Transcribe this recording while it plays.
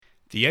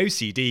The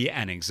OCD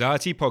and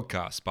Anxiety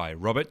Podcast by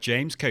Robert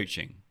James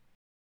Coaching.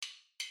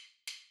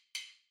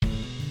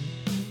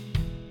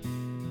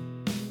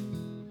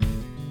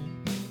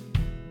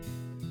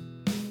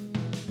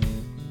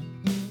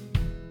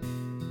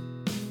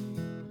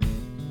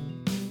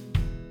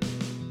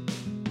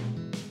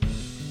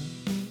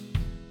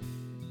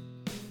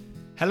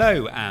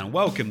 Hello and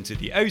welcome to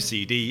the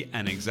OCD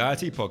and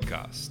Anxiety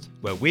Podcast,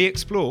 where we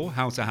explore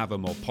how to have a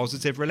more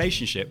positive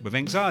relationship with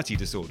anxiety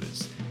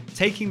disorders,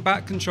 taking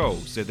back control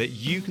so that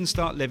you can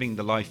start living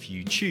the life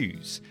you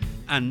choose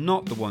and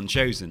not the one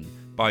chosen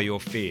by your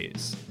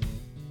fears.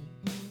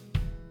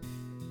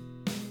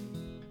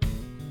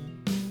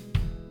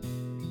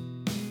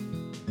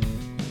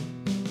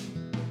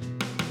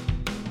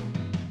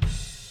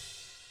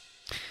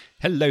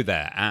 Hello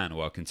there and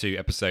welcome to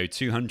episode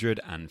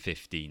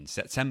 215.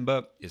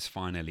 September is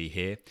finally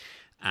here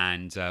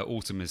and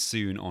autumn is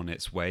soon on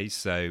its way,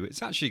 so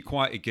it's actually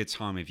quite a good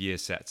time of year,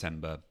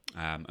 September.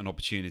 An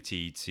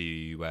opportunity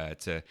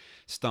to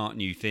start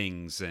new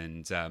things,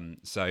 and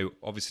so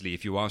obviously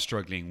if you are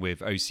struggling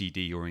with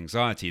OCD or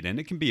anxiety, then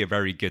it can be a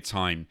very good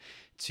time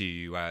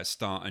to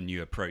start a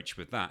new approach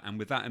with that. And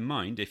with that in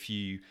mind, if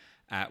you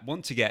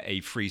want to get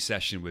a free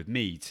session with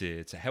me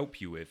to help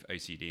you with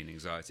OCD and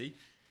anxiety,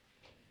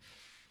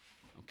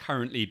 I'm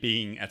currently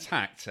being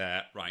attacked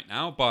right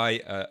now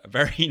by a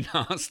very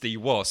nasty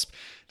wasp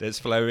that's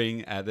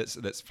flying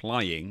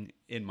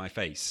in my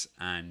face,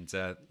 and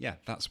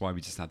that's why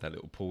we just had that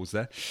little pause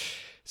there.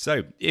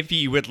 So if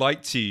you would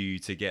like to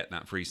get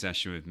that free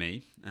session with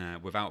me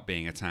without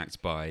being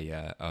attacked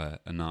by a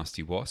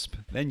nasty wasp,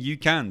 then you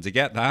can. To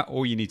get that,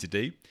 all you need to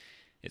do,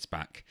 it's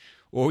back.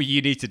 All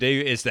you need to do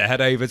is to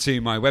head over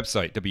to my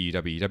website,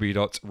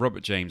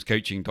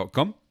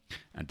 www.robertjamescoaching.com.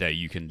 And there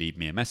you can leave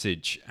me a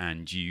message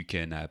and you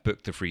can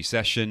book the free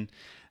session,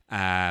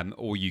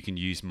 or you can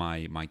use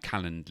my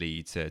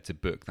Calendly to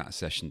book that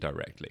session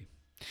directly.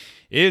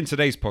 In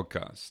today's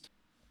podcast,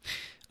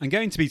 I'm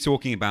going to be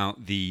talking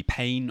about the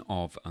pain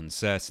of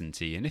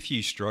uncertainty. And if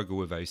you struggle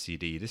with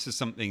OCD, this is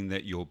something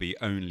that you'll be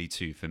only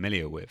too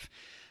familiar with.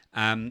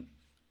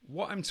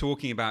 What I'm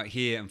talking about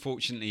here,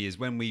 unfortunately, is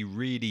when we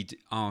really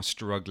are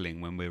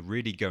struggling, when we're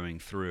really going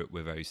through it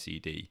with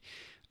OCD.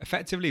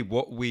 Effectively,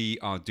 what we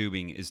are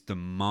doing is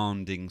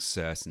demanding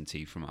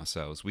certainty from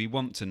ourselves. We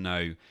want to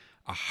know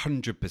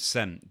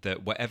 100%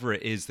 that whatever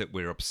it is that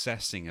we're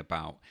obsessing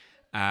about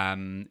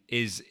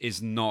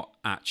is not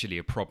actually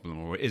a problem,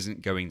 or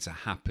isn't going to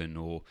happen,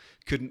 or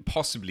couldn't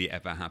possibly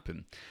ever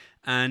happen.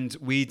 And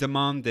we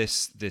demand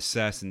this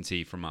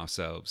certainty from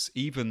ourselves,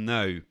 even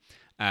though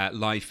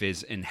life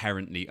is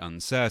inherently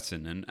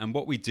uncertain. And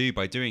what we do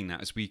by doing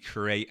that is we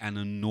create an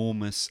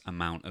enormous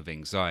amount of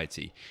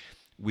anxiety.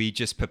 We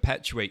just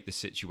perpetuate the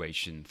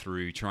situation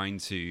through trying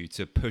to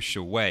push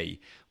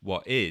away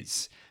what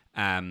is,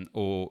 and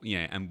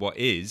what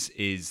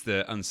is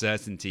the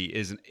uncertainty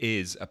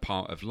is a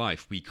part of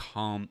life. We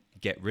can't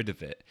get rid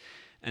of it,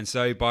 and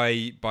so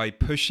by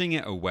pushing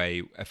it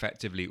away,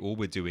 effectively all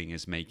we're doing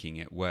is making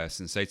it worse.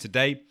 And so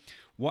today,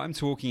 what I'm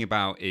talking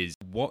about is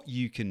what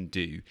you can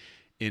do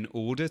in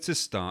order to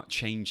start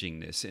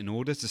changing this, in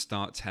order to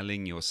start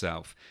telling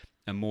yourself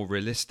a more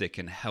realistic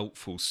and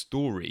helpful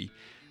story.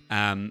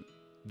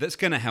 That's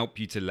going to help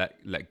you to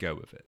let go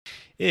of it.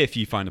 If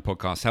you find the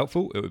podcast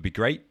helpful, it would be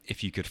great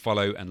if you could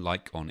follow and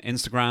like on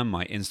Instagram.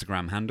 My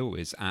Instagram handle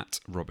is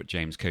at Robert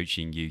James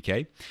Coaching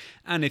UK.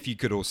 And if you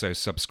could also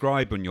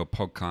subscribe on your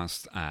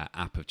podcast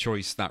app of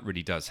choice, that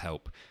really does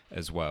help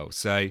as well.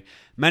 So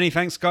many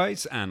thanks,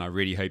 guys, and I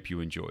really hope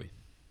you enjoy.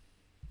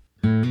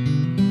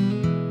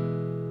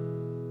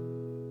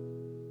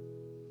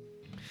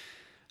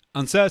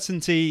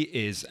 Uncertainty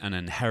is an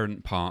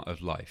inherent part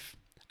of life.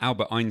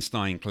 Albert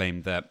Einstein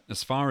claimed that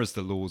as far as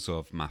the laws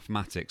of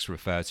mathematics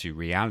refer to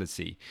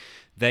reality,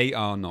 they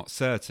are not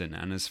certain,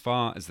 and as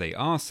far as they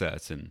are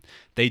certain,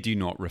 they do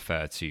not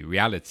refer to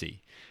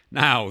reality.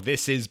 Now,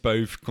 this is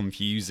both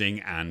confusing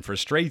and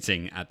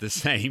frustrating at the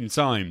same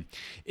time.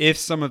 If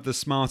some of the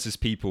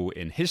smartest people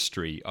in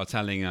history are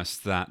telling us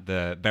that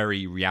the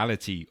very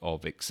reality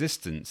of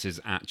existence is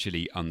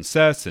actually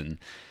uncertain,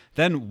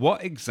 then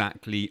what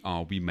exactly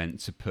are we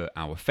meant to put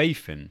our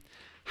faith in?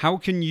 How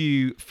can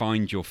you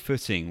find your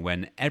footing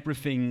when every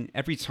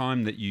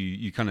time that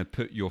you kind of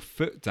put your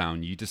foot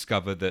down, you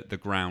discover that the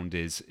ground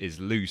is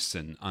loose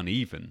and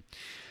uneven?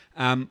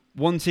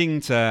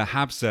 Wanting to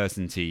have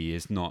certainty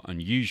is not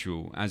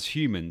unusual. As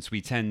humans,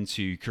 we tend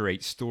to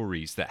create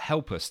stories that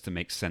help us to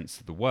make sense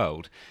of the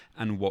world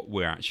and what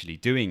we're actually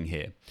doing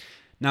here.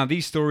 Now,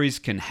 these stories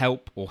can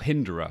help or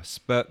hinder us,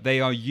 but they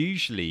are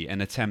usually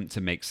an attempt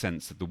to make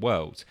sense of the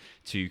world,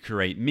 to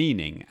create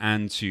meaning,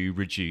 and to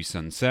reduce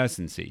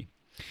uncertainty.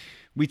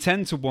 We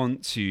tend to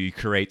want to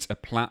create a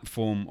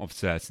platform of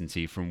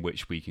certainty from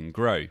which we can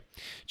grow.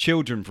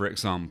 Children, for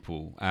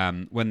example,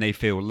 when they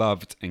feel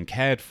loved and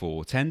cared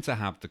for, tend to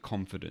have the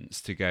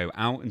confidence to go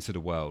out into the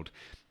world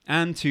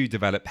and to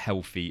develop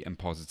healthy and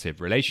positive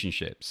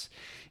relationships.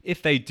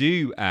 If they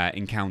do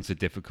encounter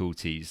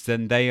difficulties,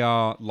 then they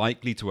are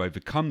likely to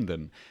overcome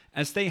them,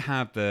 as they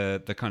have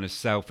the kind of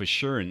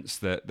self-assurance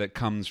that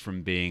comes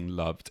from being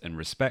loved and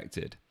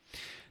respected.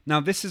 Now,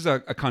 this is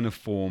a kind of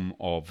form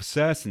of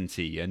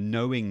certainty, a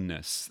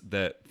knowingness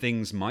that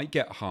things might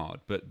get hard,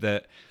 but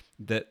that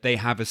they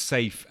have a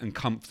safe and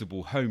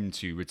comfortable home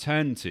to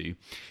return to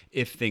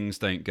if things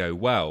don't go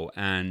well,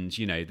 and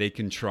they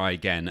can try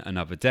again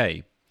another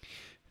day.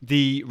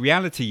 The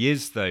reality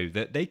is, though,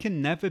 that they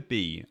can never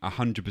be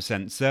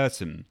 100%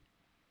 certain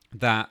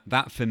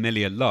that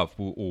familiar love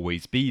will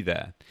always be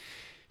there.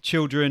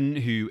 Children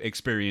who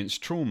experience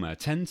trauma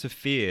tend to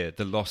fear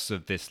the loss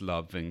of this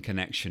love and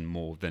connection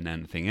more than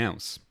anything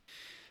else.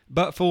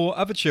 But for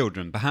other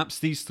children, perhaps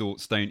these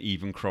thoughts don't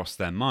even cross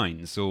their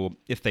minds, or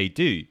if they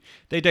do,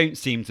 they don't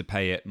seem to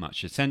pay it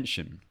much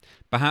attention.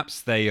 Perhaps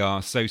they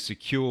are so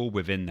secure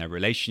within their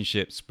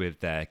relationships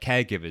with their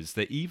caregivers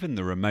that even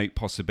the remote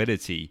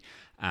possibility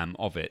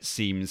of it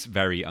seems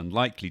very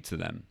unlikely to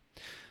them.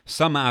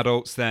 Some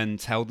adults then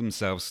tell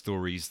themselves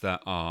stories that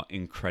are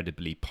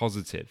incredibly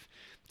positive.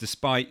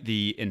 Despite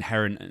the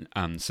inherent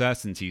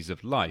uncertainties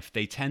of life,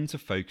 they tend to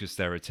focus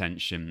their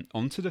attention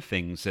onto the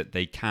things that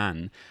they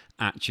can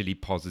actually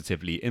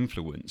positively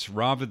influence,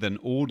 rather than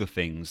all the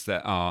things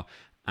that are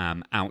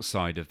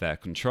outside of their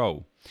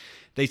control.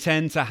 They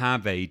tend to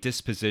have a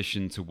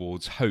disposition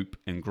towards hope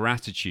and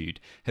gratitude,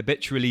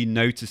 habitually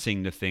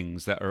noticing the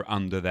things that are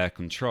under their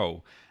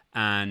control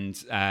and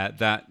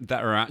that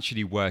are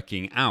actually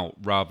working out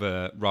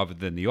rather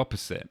than the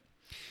opposite.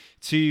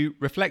 To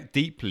reflect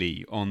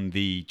deeply on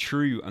the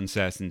true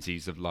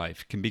uncertainties of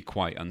life can be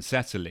quite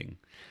unsettling.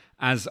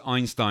 As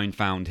Einstein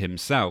found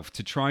himself,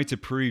 to try to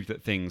prove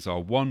that things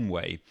are one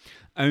way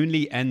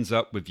only ends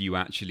up with you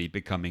actually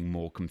becoming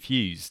more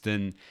confused.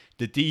 And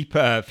the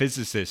deeper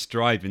physicists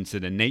dive into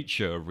the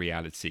nature of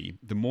reality,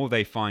 the more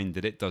they find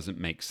that it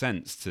doesn't make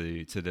sense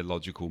to the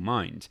logical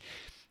mind.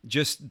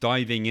 Just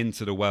diving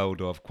into the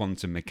world of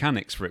quantum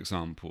mechanics, for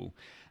example,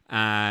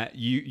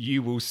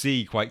 you will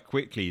see quite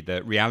quickly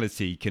that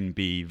reality can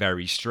be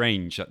very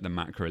strange at the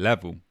macro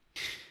level.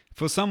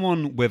 For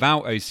someone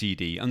without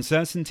OCD,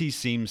 uncertainty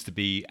seems to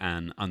be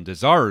an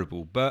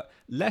undesirable but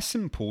less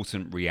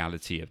important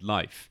reality of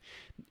life.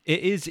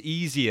 It is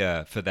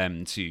easier for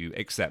them to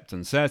accept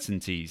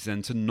uncertainties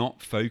and to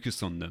not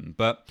focus on them,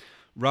 but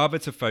rather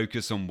to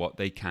focus on what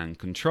they can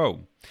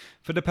control.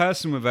 For the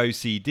person with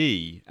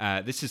OCD,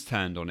 this is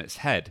turned on its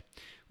head.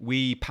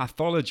 We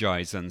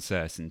pathologize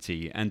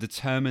uncertainty and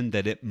determine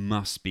that it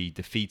must be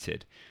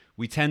defeated.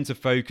 We tend to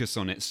focus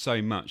on it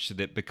so much that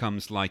it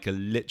becomes like a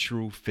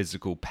literal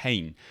physical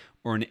pain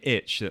or an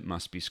itch that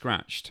must be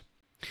scratched.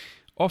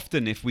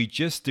 Often, if we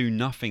just do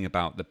nothing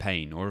about the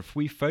pain, or if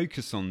we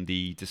focus on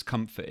the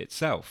discomfort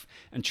itself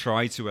and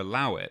try to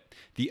allow it,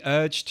 the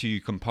urge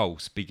to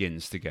compulse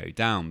begins to go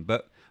down.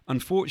 But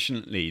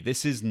unfortunately,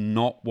 this is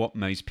not what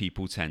most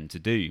people tend to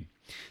do.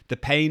 The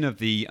pain of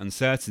the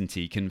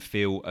uncertainty can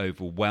feel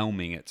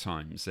overwhelming at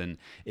times, and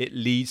it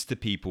leads to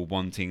people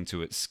wanting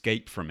to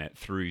escape from it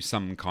through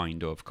some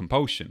kind of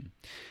compulsion.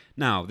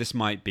 Now, this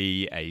might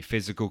be a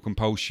physical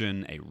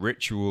compulsion, a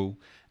ritual,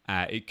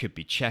 it could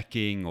be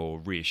checking or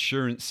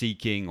reassurance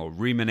seeking or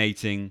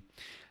ruminating.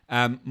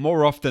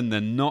 More often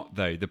than not,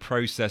 though, the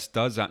process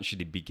does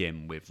actually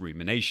begin with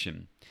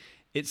rumination.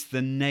 It's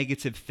the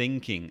negative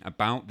thinking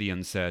about the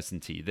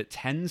uncertainty that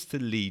tends to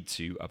lead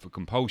to other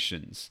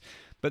compulsions.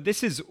 But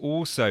this is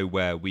also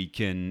where we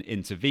can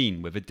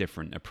intervene with a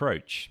different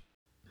approach.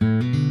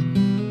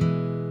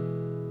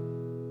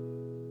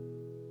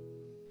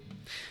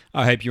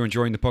 I hope you're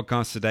enjoying the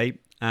podcast today.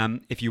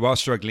 If you are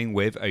struggling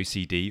with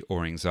OCD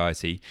or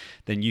anxiety,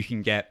 then you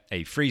can get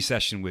a free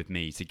session with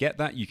me. To get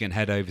that, you can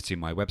head over to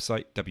my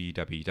website,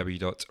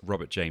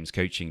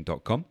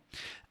 www.robertjamescoaching.com.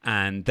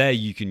 And there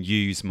you can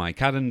use my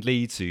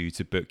Calendly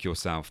to book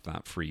yourself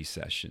that free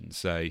session.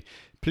 So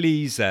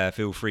please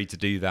feel free to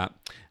do that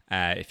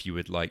if you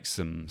would like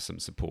some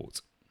support.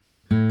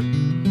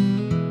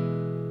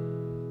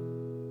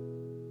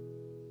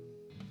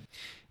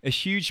 A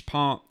huge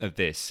part of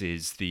this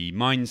is the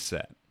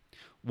mindset.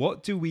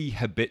 What do we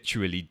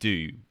habitually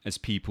do as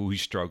people who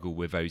struggle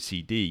with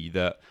OCD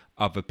that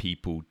other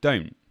people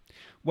don't?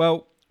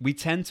 Well, we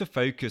tend to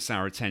focus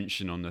our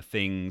attention on the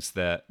things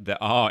that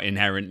are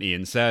inherently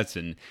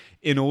uncertain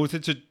in order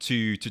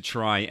to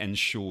try and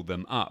shore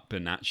them up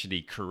and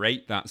actually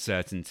create that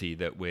certainty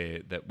that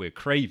we're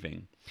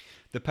craving.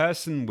 The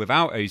person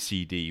without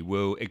OCD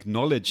will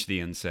acknowledge the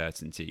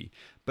uncertainty,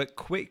 but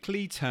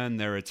quickly turn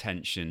their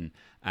attention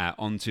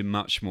onto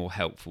much more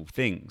helpful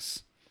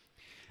things.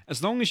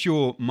 As long as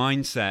your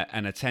mindset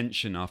and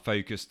attention are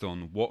focused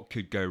on what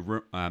could go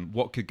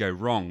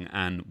wrong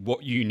and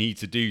what you need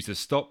to do to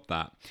stop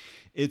that,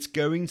 it's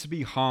going to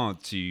be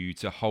hard to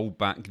hold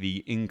back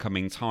the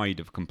incoming tide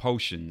of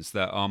compulsions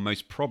that are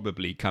most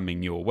probably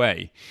coming your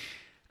way.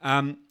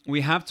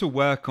 We have to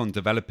work on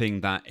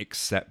developing that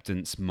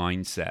acceptance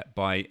mindset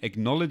by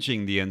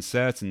acknowledging the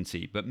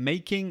uncertainty, but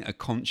making a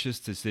conscious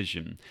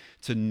decision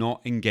to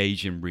not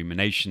engage in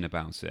rumination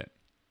about it.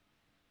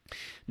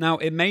 Now,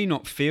 it may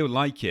not feel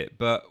like it,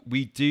 but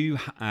we do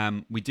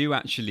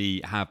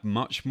actually have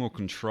much more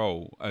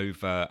control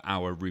over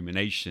our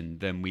rumination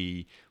than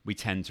we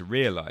tend to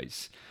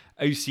realize.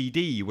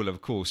 OCD will,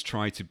 of course,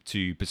 try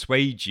to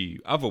persuade you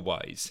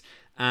otherwise,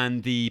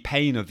 and the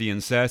pain of the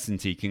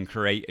uncertainty can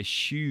create a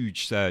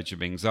huge surge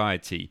of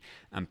anxiety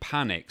and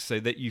panic, so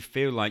that you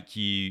feel like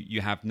you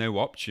have no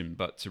option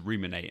but to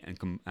ruminate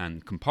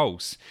and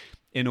compulse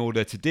in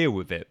order to deal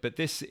with it. But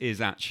this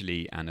is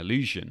actually an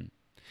illusion.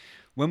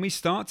 When we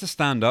start to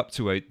stand up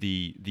to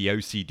the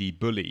OCD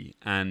bully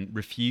and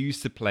refuse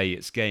to play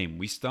its game,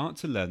 we start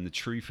to learn the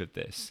truth of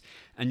this,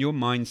 and your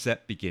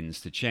mindset begins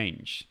to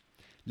change.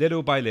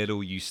 Little by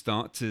little, you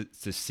start to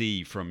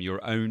see from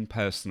your own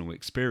personal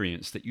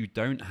experience that you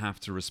don't have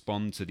to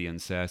respond to the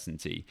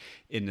uncertainty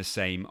in the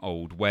same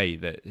old way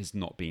that has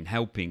not been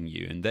helping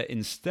you, and that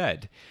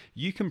instead,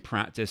 you can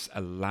practice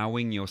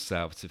allowing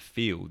yourself to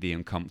feel the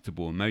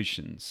uncomfortable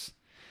emotions.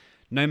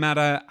 No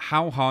matter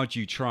how hard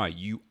you try,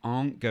 you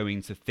aren't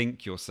going to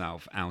think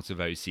yourself out of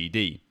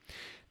OCD.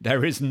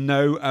 There is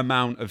no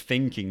amount of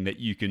thinking that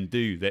you can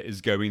do that is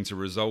going to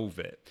resolve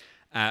it.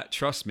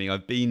 Trust me,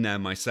 I've been there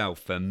myself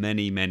for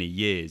many, many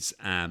years,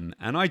 and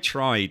I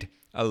tried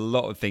a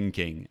lot of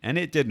thinking, and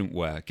it didn't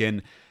work.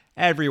 And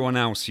everyone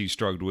else who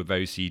struggled with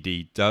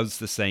OCD does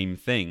the same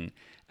thing,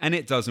 and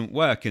it doesn't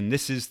work. And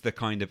this is the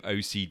kind of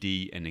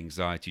OCD and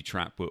anxiety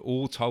trap we're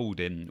all told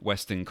in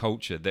Western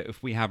culture, that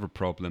if we have a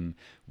problem,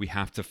 we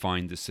have to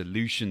find the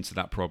solution to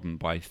that problem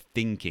by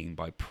thinking,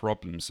 by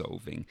problem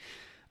solving.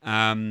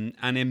 And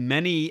in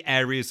many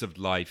areas of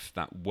life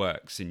that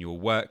works, in your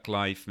work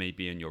life,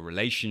 maybe in your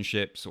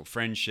relationships or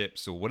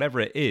friendships or whatever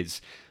it is.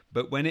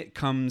 But when it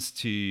comes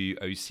to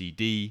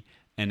OCD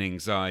and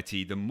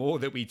anxiety, the more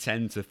that we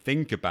tend to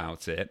think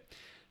about it,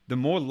 the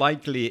more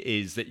likely it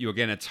is that you're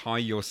going to tie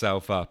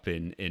yourself up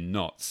in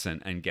knots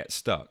and get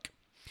stuck.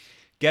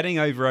 Getting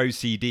over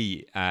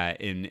OCD,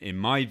 in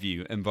my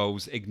view,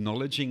 involves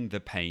acknowledging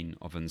the pain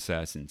of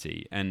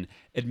uncertainty and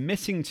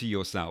admitting to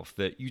yourself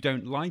that you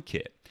don't like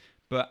it,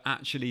 but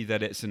actually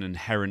that it's an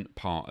inherent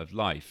part of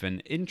life.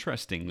 And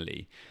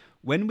interestingly,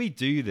 when we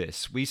do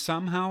this, we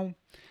somehow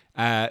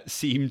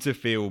seem to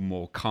feel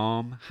more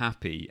calm,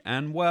 happy,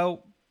 and,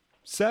 well,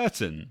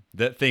 certain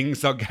that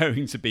things are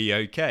going to be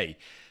okay.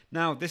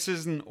 Now, this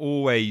isn't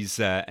always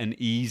an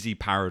easy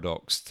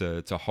paradox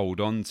to hold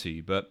on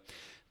to, but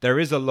there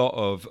is a lot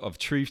of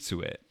truth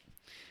to it.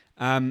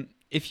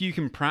 If you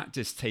can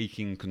practice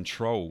taking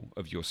control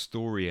of your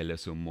story a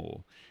little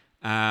more,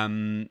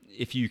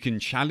 if you can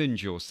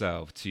challenge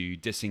yourself to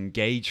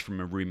disengage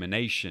from a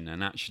rumination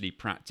and actually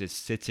practice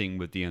sitting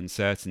with the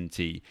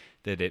uncertainty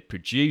that it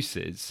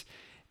produces,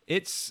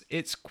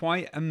 it's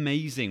quite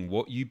amazing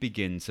what you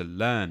begin to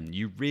learn.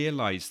 You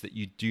realize that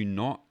you do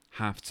not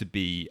have to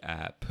be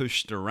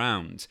pushed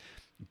around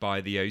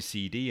by the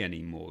OCD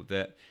anymore.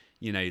 That,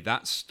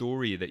 that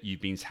story that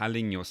you've been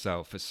telling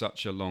yourself for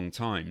such a long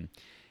time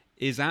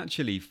is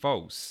actually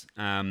false,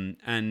 and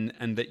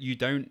that you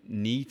don't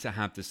need to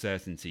have the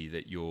certainty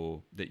that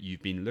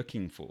you've been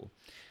looking for.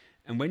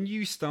 And when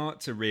you start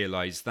to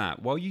realize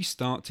that, well, you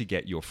start to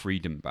get your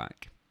freedom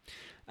back.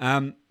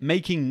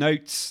 Making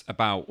notes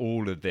about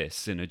all of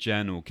this in a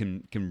journal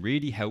can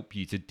really help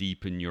you to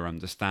deepen your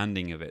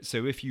understanding of it.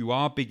 So if you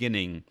are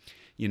beginning,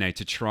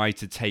 to try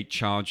to take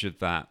charge of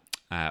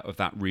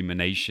that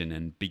rumination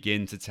and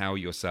begin to tell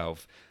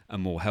yourself a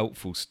more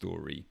helpful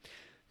story,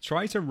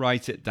 try to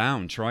write it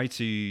down. Try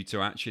to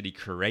actually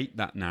create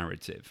that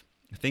narrative.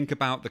 Think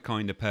about the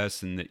kind of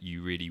person that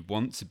you really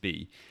want to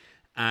be,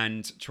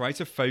 and try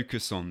to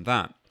focus on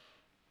that.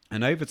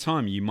 And over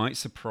time, you might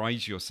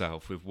surprise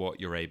yourself with what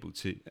you're able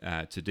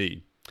to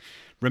do.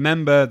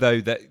 Remember,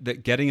 though,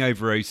 that getting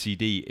over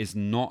OCD is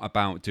not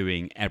about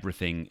doing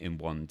everything in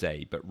one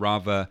day, but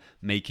rather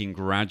making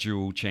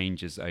gradual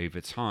changes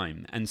over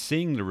time and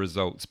seeing the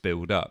results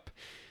build up.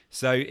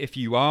 So if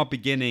you are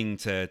beginning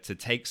to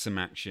take some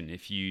action,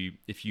 if you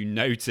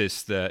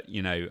notice that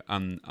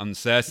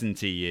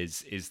uncertainty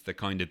is the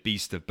kind of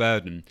beast of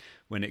burden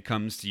when it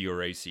comes to your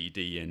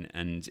OCD,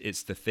 and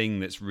it's the thing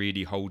that's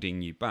really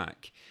holding you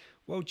back,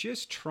 well,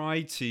 just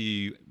try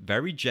to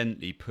very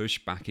gently push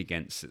back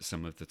against it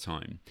some of the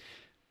time.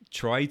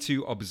 Try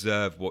to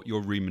observe what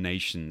your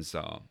ruminations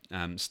are.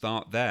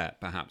 Start there.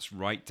 Perhaps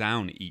write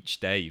down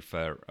each day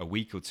for a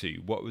week or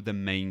two what were the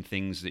main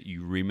things that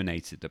you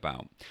ruminated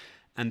about.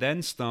 And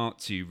then start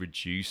to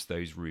reduce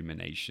those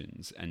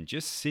ruminations and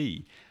just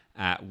see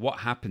what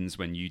happens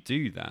when you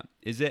do that.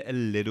 Is it a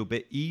little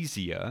bit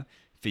easier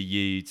for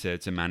you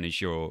to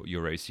manage your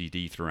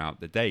OCD throughout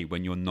the day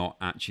when you're not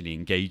actually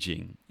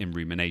engaging in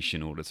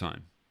rumination all the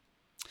time?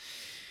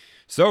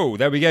 So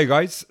there we go,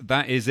 guys.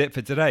 That is it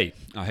for today.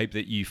 I hope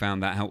that you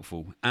found that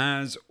helpful.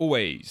 As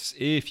always,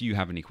 if you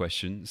have any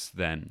questions,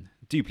 then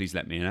do please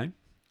let me know.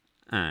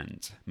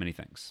 And many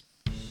thanks.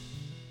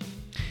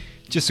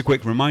 Just a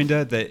quick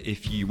reminder that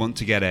if you want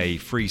to get a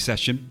free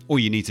session, all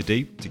you need to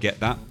do to get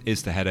that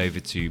is to head over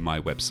to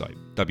my website,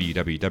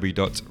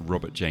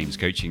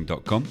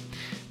 www.robertjamescoaching.com,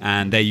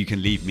 and there you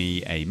can leave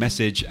me a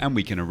message and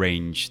we can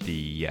arrange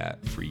the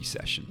free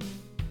session.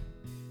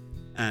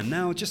 And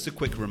now just a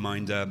quick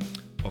reminder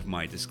of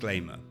my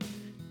disclaimer.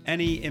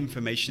 Any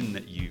information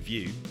that you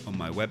view on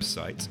my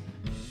website,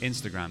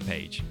 Instagram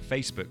page,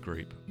 Facebook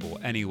group, or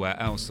anywhere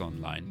else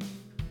online,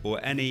 or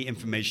any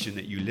information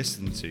that you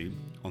listen to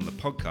on the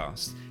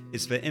podcast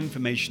is for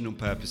informational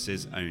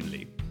purposes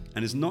only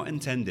and is not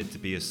intended to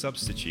be a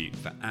substitute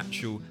for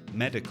actual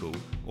medical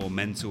or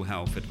mental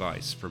health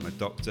advice from a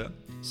doctor,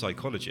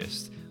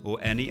 psychologist, or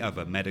any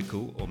other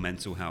medical or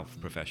mental health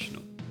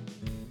professional.